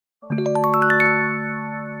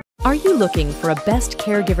Are you looking for a best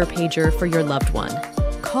caregiver pager for your loved one?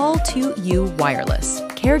 CallToU Wireless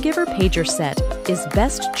Caregiver Pager Set is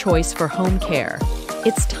best choice for home care.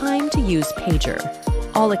 It's time to use pager.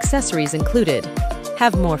 All accessories included.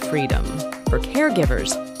 Have more freedom for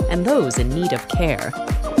caregivers and those in need of care.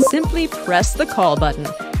 Simply press the call button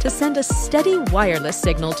to send a steady wireless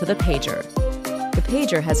signal to the pager. The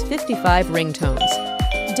pager has 55 ringtones.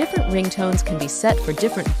 Different ringtones can be set for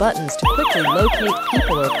different buttons to quickly locate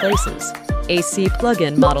people or places. AC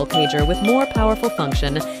plug-in model pager with more powerful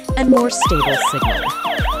function and more stable signal.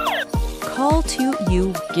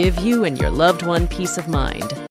 CallToU give you and your loved one peace of mind.